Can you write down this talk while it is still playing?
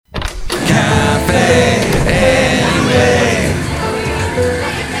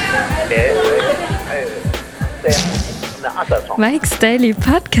Mike's Daily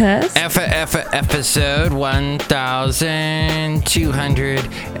Podcast. Episode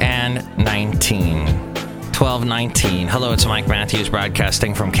 1219. 1219. Hello, it's Mike Matthews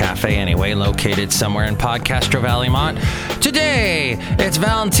broadcasting from Cafe Anyway, located somewhere in Podcastro Valley, Mont. Today, it's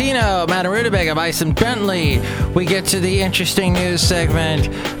Valentino, Madam Rutabaga, Bison Bentley. We get to the interesting news segment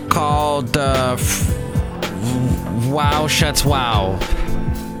called Wow Shuts Wow.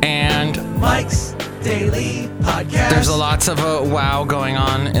 And Mike's Daily Podcast. There's lots of wow going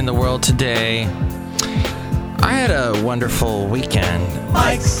on in the world today. I had a wonderful weekend.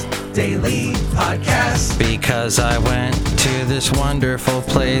 Mike's Daily Podcast. Because I went to this wonderful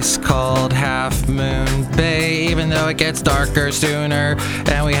place called Half Moon Bay, even though it gets darker sooner,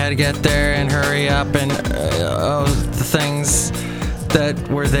 and we had to get there and hurry up and the things that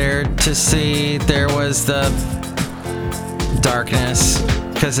were there to see. There was the darkness,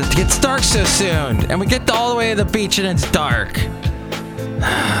 because it gets dark so soon, and we get all the way to the beach and it's dark.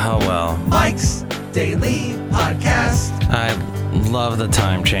 Oh well. Mike's Daily Podcast. I love the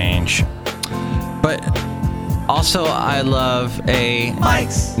time change, but also I love a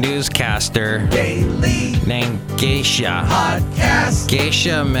Mike's newscaster Daily named Geisha. Podcast.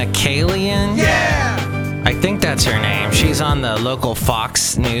 Geisha Michaelian? Yeah! I think that's her name. She's on the local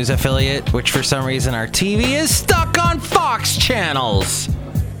Fox News affiliate, which for some reason our TV is stuck on Fox channels.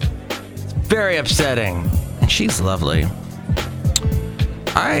 It's very upsetting. And she's lovely.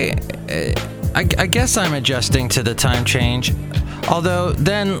 I guess I'm adjusting to the time change. Although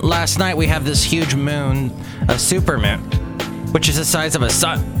then last night we have this huge moon, a supermoon, which is the size of a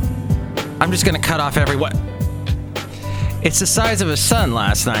sun. I'm just going to cut off what? It's the size of a sun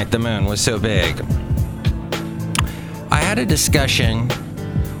last night, the moon was so big. I had a discussion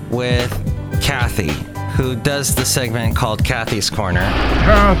with Kathy, who does the segment called Kathy's Corner.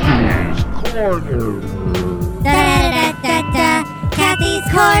 Kathy's Corner. Kathy's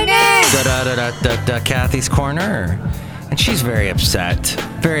Corner. Kathy's Corner. And she's very upset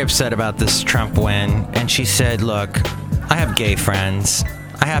about this Trump win. And she said, look, I have gay friends.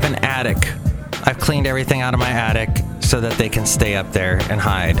 I have an attic. I've cleaned everything out of my attic so that they can stay up there and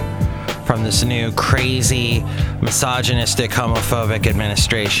hide from this new crazy, misogynistic, homophobic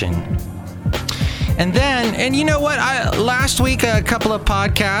administration. And you know what? Last week, a couple of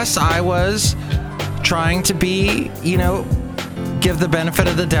podcasts, I was trying to give the benefit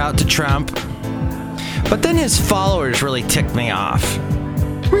of the doubt to Trump. But then his followers really ticked me off.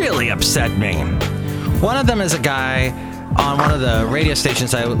 Really upset me. One of them is a guy on one of the radio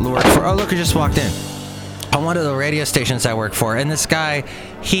stations I work for. Oh, look, who just walked in. On one of the radio stations I work for. And this guy,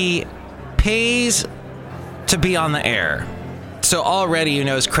 he pays to be on the air. So already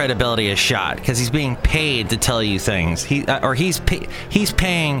his credibility is shot because he's being paid to tell you things. He's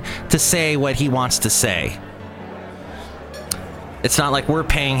paying to say what he wants to say. It's not like we're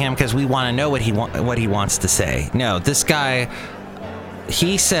paying him because we want to know what he wants to say. No, this guy,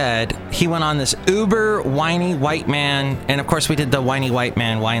 he said he went on this uber whiny white man, and of course we did the whiny white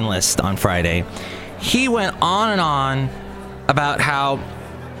man wine list on Friday. He went on and on about how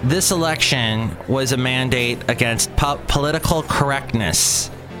this election was a mandate against political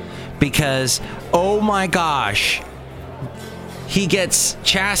correctness because, oh my gosh, he gets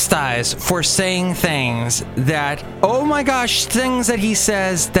chastised for saying things that, oh my gosh, things that he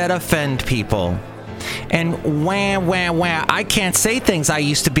says that offend people. And wah, I can't say things I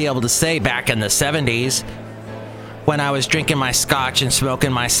used to be able to say back in the 70s when I was drinking my scotch and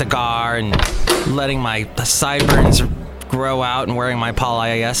smoking my cigar and letting my sideburns grow out and wearing my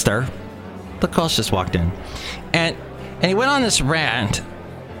polyester. Look who else just walked in. And he went on this rant.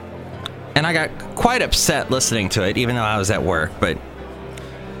 And I got quite upset listening to it, even though I was at work. But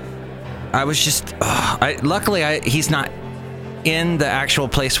I was just... luckily, he's not in the actual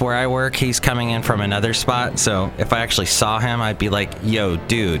place where I work. He's coming in from another spot. So if I actually saw him, I'd be like, yo,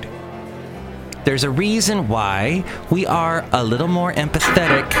 dude. There's a reason why we are a little more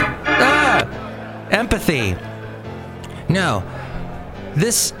empathetic. Empathy. No.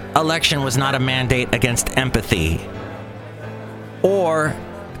 This election was not a mandate against empathy. Or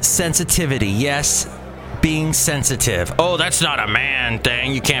sensitivity. Yes, being sensitive. Oh, that's not a man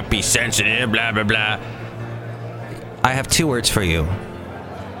thing. You can't be sensitive, blah, blah, blah. I have 2 words for you.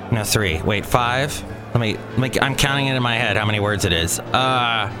 No, 3. Wait, 5? Let me, I'm counting it in my head how many words it is.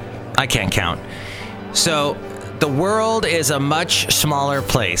 I can't count. So, the world is a much smaller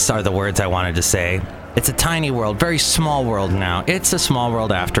place, are the words I wanted to say. It's a tiny world, very small world now. It's a small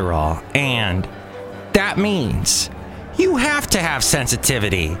world after all. And that means you have to have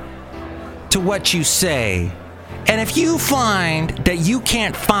sensitivity to what you say And if you find that you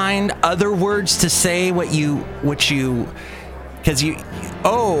can't find other words to say I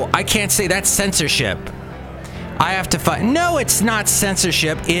can't say that's censorship. I have to find. No, it's not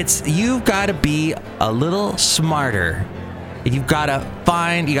censorship. You've got to be a little smarter. You got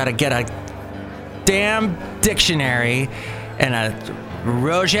to get a damn dictionary and a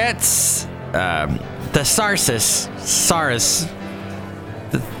Roget's, thesaurus,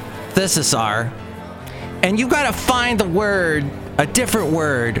 and you got to find a different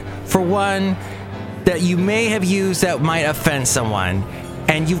word for one that you may have used that might offend someone.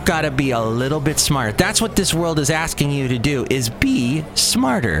 And you've got to be a little bit smarter. That's what this world is asking you to do, is be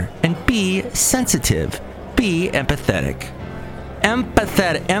smarter and be sensitive. Be empathetic.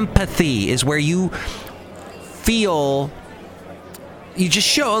 Empathy is where you feel, you just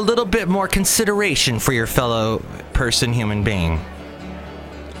show a little bit more consideration for your fellow person, human being.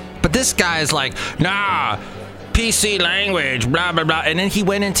 But this guy is like, nah, PC language, blah, blah, blah. And then he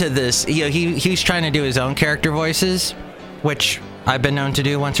went into this, he's trying to do his own character voices, which I've been known to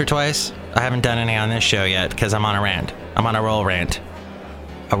do once or twice. I haven't done any on this show yet because I'm on a rant. I'm on a rollant.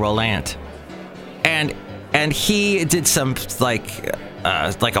 And he did some like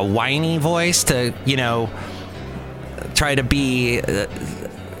a whiny voice to, try to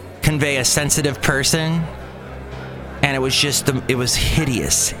convey a sensitive person. And it was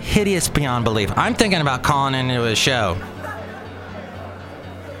hideous beyond belief. I'm thinking about calling into a show.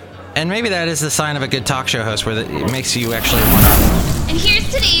 And maybe that is the sign of a good talk show host, where it makes you actually want to. And here's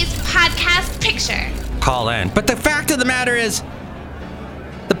today's podcast picture. Call in. But the fact of the matter is,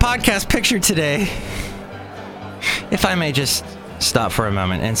 the podcast picture today, if I may just stop for a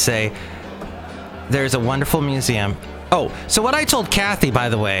moment and say, there's a wonderful museum. Oh, so what I told Kathy, by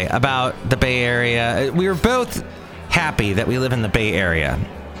the way, about the Bay Area, we were both happy that we live in the Bay Area.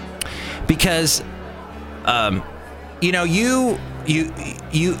 Because, you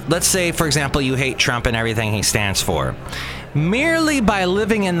let's say, for example, you hate Trump and everything he stands for. Merely by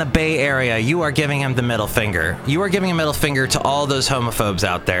living in the Bay Area, you are giving him the middle finger. You are giving a middle finger to all those homophobes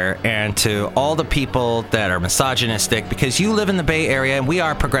out there and to all the people that are misogynistic, because you live in the Bay Area and we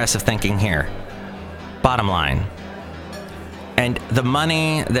are progressive thinking here. Bottom line. And the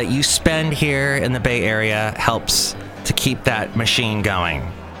money that you spend here in the Bay Area helps to keep that machine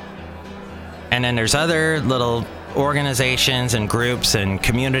going. And then there's other little organizations and groups and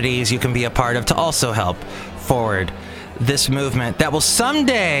communities you can be a part of to also help forward this movement that will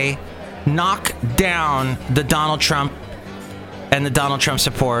someday knock down the Donald Trump and the Donald Trump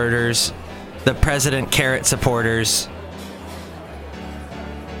supporters, the President Carrot supporters.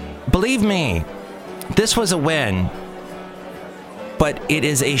 Believe me, this was a win, but it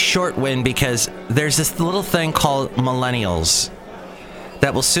is a short win because there's this little thing called millennials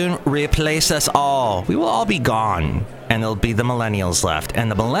that will soon replace us all. We will all be gone, and there'll be the millennials left. And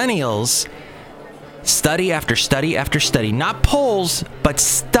the millennials, study after study after study, not polls, but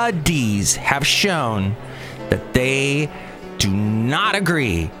studies have shown that they do not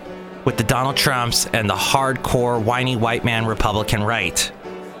agree with the Donald Trumps and the hardcore whiny white man Republican right.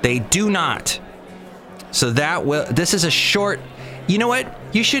 They do not. So this is a short, you know what?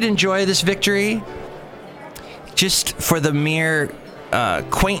 You should enjoy this victory just for the mere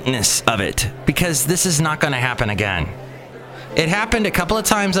quaintness of it, because this is not going to happen again. It happened a couple of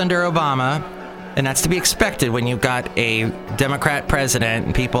times under Obama, and that's to be expected when you've got a Democrat president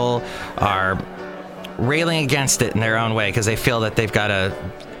and people are railing against it in their own way because they feel that they've got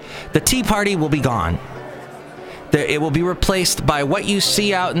the Tea Party will be gone. It will be replaced by what you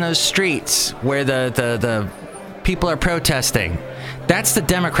see out in those streets where the people are protesting. That's the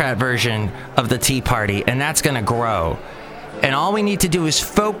Democrat version of the Tea Party, and that's going to grow. And all we need to do is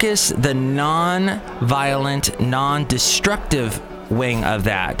focus the non-violent, non-destructive wing of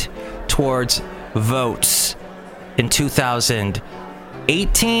that towards votes in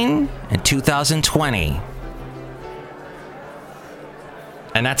 2018 and 2020.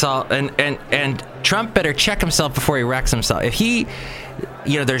 And that's all. And Trump better check himself before he wrecks himself. If he,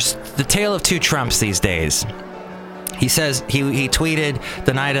 there's the tale of two Trumps these days. He says he tweeted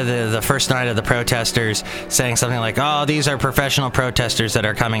the night of the first night of the protesters, saying something like, "Oh, these are professional protesters that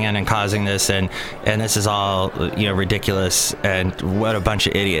are coming in and causing this, and this is all ridiculous, and what a bunch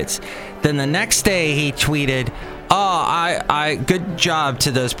of idiots." Then the next day he tweeted, "Oh, I good job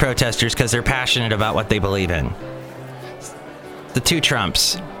to those protesters because they're passionate about what they believe in." The two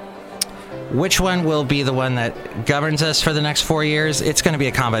Trumps. Which one will be the one that governs us for the next 4 years? It's going to be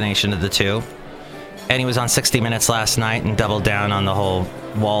a combination of the two. And he was on 60 Minutes last night and doubled down on the whole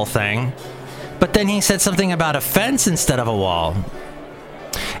wall thing. But then he said something about a fence instead of a wall.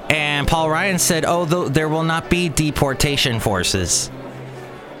 And Paul Ryan said, there will not be deportation forces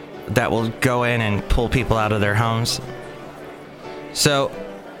that will go in and pull people out of their homes. So,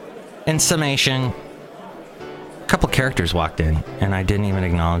 in summation, a couple characters walked in, and I didn't even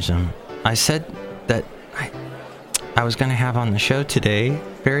acknowledge them. I said that I was going to have on the show today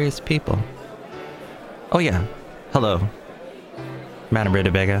various people. Oh, yeah. Hello, Madam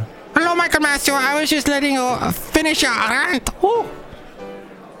Rutabaga. Hello, Michael Master. I was just letting you finish your rant. Ooh.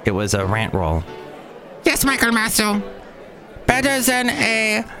 It was a rant roll. Yes, Michael Master. Better than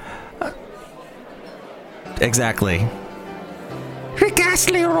a... Exactly. Rick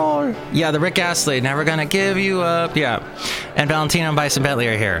Astley roll. Yeah, the Rick Astley. Never gonna give you up. Yeah. And Valentino and Bison Bentley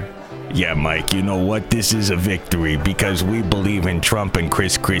are here. Yeah, Mike, you know what? This is a victory because we believe in Trump and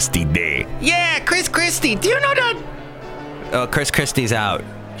Chris Christie Day. Yeah, Chris Christie. Do you know that? Oh, Chris Christie's out.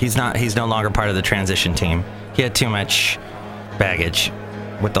 He's no longer part of the transition team. He had too much baggage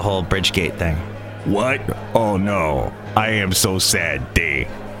with the whole Bridgegate thing. What? Oh no. I am so sad, Day.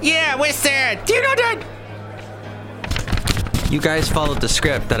 Yeah, we're sad. Do you know that? You guys followed the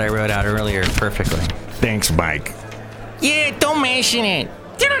script that I wrote out earlier perfectly. Thanks, Mike. Yeah, don't mention it.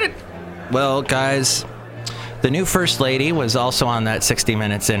 Do you know that? Well, guys, the new First Lady was also on that 60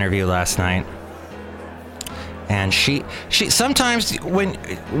 Minutes interview last night. And she sometimes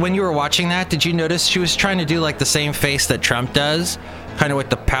when you were watching that, did you notice she was trying to do like the same face that Trump does? Kind of with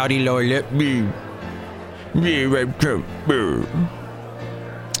the pouty lower lip.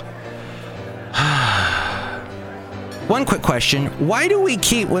 One quick question. Why do we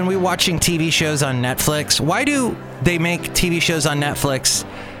keep, when we're watching TV shows on Netflix, why do they make TV shows on Netflix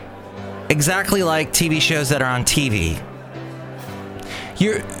exactly like TV shows that are on TV?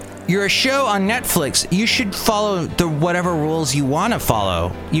 You're a show on Netflix. You should follow whatever rules you want to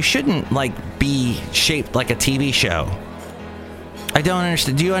follow. You shouldn't be shaped like a TV show. I don't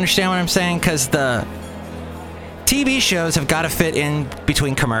understand. Do you understand what I'm saying? Because the TV shows have got to fit in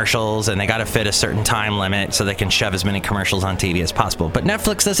between commercials, and they got to fit a certain time limit so they can shove as many commercials on TV as possible. But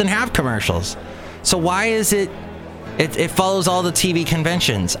Netflix doesn't have commercials. So why is it follows all the TV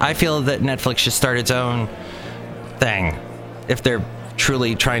conventions? I feel that Netflix should start its own thing if they're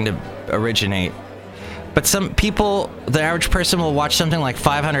truly trying to originate. But some people, the average person will watch something like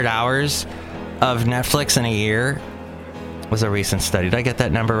 500 hours of Netflix in a year. Was a recent study. Did I get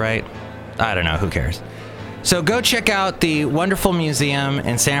that number right? I don't know. Who cares? So go check out the wonderful museum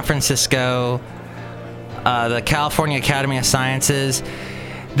in San Francisco, the California Academy of Sciences.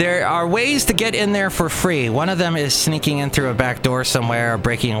 There are ways to get in there for free. One of them is sneaking in through a back door somewhere, or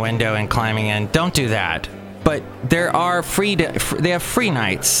breaking a window and climbing in. Don't do that. But there are they have free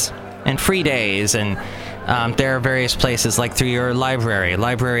nights and free days, and there are various places, like through your library.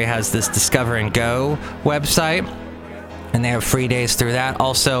 Library has this Discover and Go website, and they have free days through that.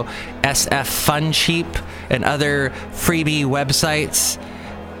 Also, SF Fun Cheap and other freebie websites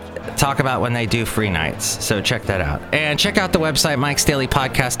talk about when they do free nights. So check that out. And check out the website,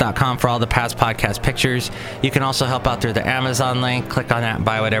 mikesdailypodcast.com, for all the past podcast pictures. You can also help out through the Amazon link. Click on that and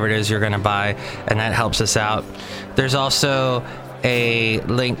buy whatever it is you're going to buy, and that helps us out. There's also a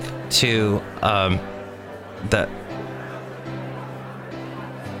link to all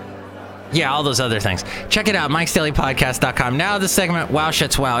those other things. Check it out, mikesdailypodcast.com. Now the segment, Wow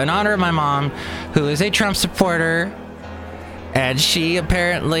Shits Wow, in honor of my mom, who is a Trump supporter, and she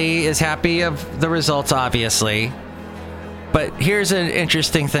apparently is happy of the results, obviously. But here's an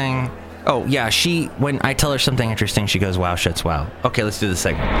interesting thing. Oh, yeah, when I tell her something interesting, she goes, Wow Shits Wow. Okay, let's do the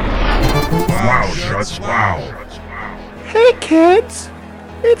segment. Wow Shits Wow. Hey kids,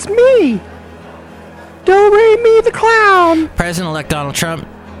 it's me, Do-Re-Mi the Clown. President-elect Donald Trump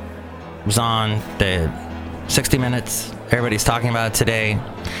was on the 60 Minutes. Everybody's talking about it today.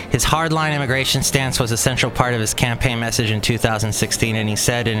 His hardline immigration stance was a central part of his campaign message in 2016, and he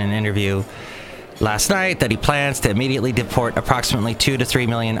said in an interview last night that he plans to immediately deport approximately 2 to 3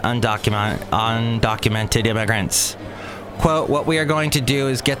 million undocumented immigrants. Quote, what we are going to do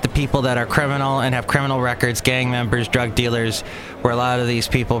is get the people that are criminal and have criminal records, gang members, drug dealers, where a lot of these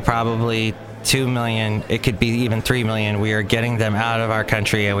people, probably 2 million, it could be even 3 million, we are getting them out of our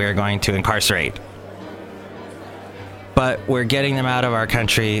country and we are going to incarcerate. But we're getting them out of our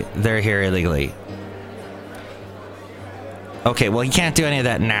country, they're here illegally. Okay, well, he can't do any of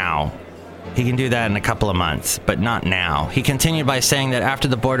that now. He can do that in a couple of months, but not now. He continued by saying that after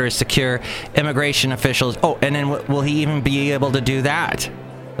the border is secure, immigration officials... Oh, and then will he even be able to do that?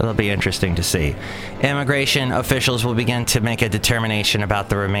 It'll be interesting to see. Immigration officials will begin to make a determination about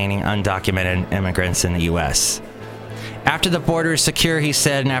the remaining undocumented immigrants in the U.S. After the border is secure, he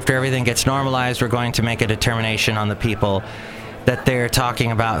said, and after everything gets normalized, we're going to make a determination on the people that they're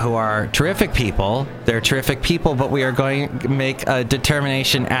talking about who are terrific people. They're terrific people, but we are going to make a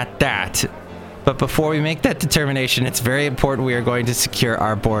determination at that. But before we make that determination, it's very important we are going to secure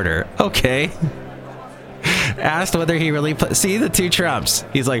our border. Okay. Asked whether he really... See the two Trumps.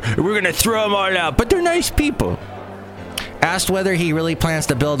 He's like, we're going to throw them all out, but they're nice people. Asked whether he really plans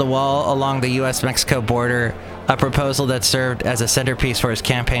to build a wall along the U.S.-Mexico border, a proposal that served as a centerpiece for his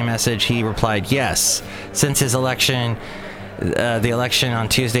campaign message, he replied yes. Since his election... the election on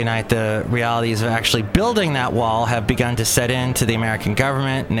Tuesday night, the realities of actually building that wall have begun to set in to the American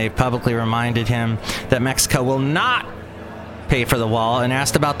government, and they've publicly reminded him that Mexico will not pay for the wall. And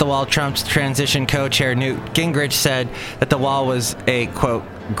asked about the wall, Trump's transition co-chair Newt Gingrich said that the wall was a, quote,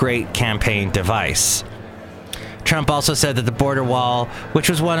 great campaign device. Trump also said that the border wall,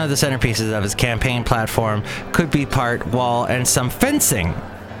 which was one of the centerpieces of his campaign platform, could be part wall and some fencing,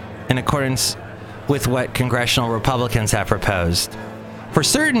 in accordance with what congressional Republicans have proposed. For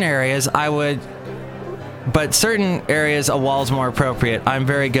certain areas, but certain areas a wall's more appropriate. I'm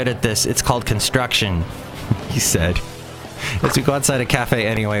very good at this. It's called construction, he said. As we go outside a cafe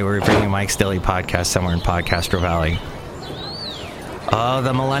anyway, we're bringing Mike's Daily Podcast somewhere in Podcastro Valley. Oh,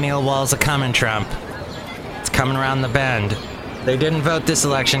 the millennial walls are coming, Trump. It's coming around the bend. They didn't vote this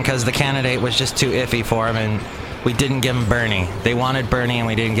election because the candidate was just too iffy for him, and we didn't give him Bernie. They wanted Bernie, and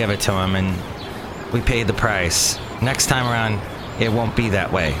we didn't give it to him, and we paid the price. Next time around, it won't be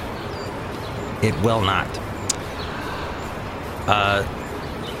that way. It will not.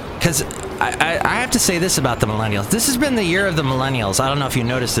 Because I have to say this about the millennials. This has been the year of the millennials. I don't know if you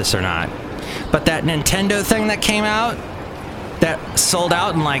noticed this or not. But that Nintendo thing that came out, that sold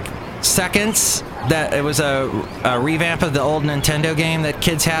out in like seconds, that it was a revamp of the old Nintendo game that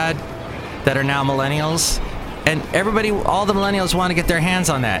kids had that are now millennials. And everybody, all the millennials want to get their hands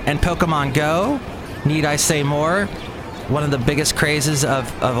on that. And Pokemon Go, need I say more? One of the biggest crazes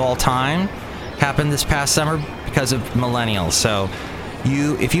of all time happened this past summer because of millennials. So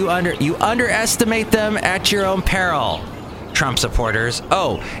if you underestimate them at your own peril, Trump supporters.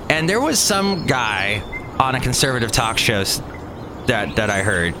 Oh, and there was some guy on a conservative talk show that I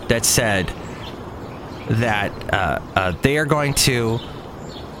heard that said that they are going to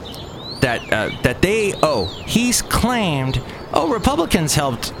he's claimed, Republicans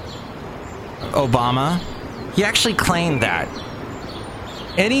helped Obama. He actually claimed that.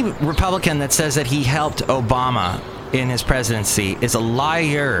 Any Republican that says that he helped Obama in his presidency is a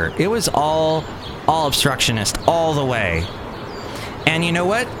liar. It was all obstructionist all the way. And you know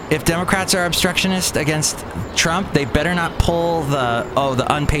what? If Democrats are obstructionist against Trump, they better not pull the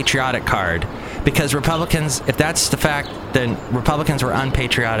unpatriotic card. Because Republicans, if that's the fact, then Republicans were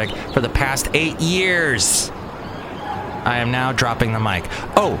unpatriotic for the past 8 years. I am now dropping the mic.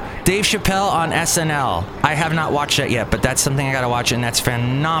 Oh, Dave Chappelle on SNL. I have not watched that yet, but that's something I gotta watch, and that's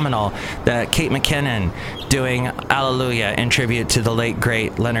phenomenal. That Kate McKinnon doing Hallelujah in tribute to the late,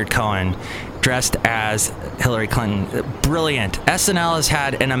 great Leonard Cohen, dressed as Hillary Clinton. Brilliant. SNL has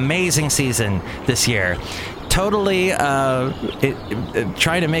had an amazing season this year. Totally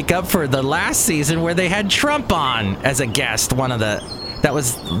trying to make up for the last season where they had Trump on as a guest. That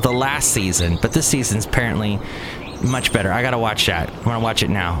was the last season, but this season's apparently much better. I gotta watch that. I want to watch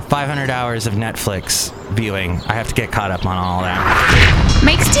it now. 500 hours of Netflix viewing. I have to get caught up on all that.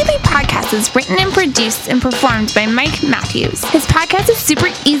 Mike's Daily Podcast is written and produced and performed by Mike Matthews. His podcast is super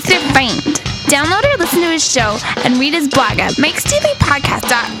easy to find. Download or listen to his show and read his blog at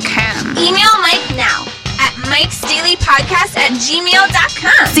mikesdailypodcast.com. Email Mike now at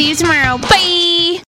mikesdailypodcast@gmail.com. See you tomorrow. Bye!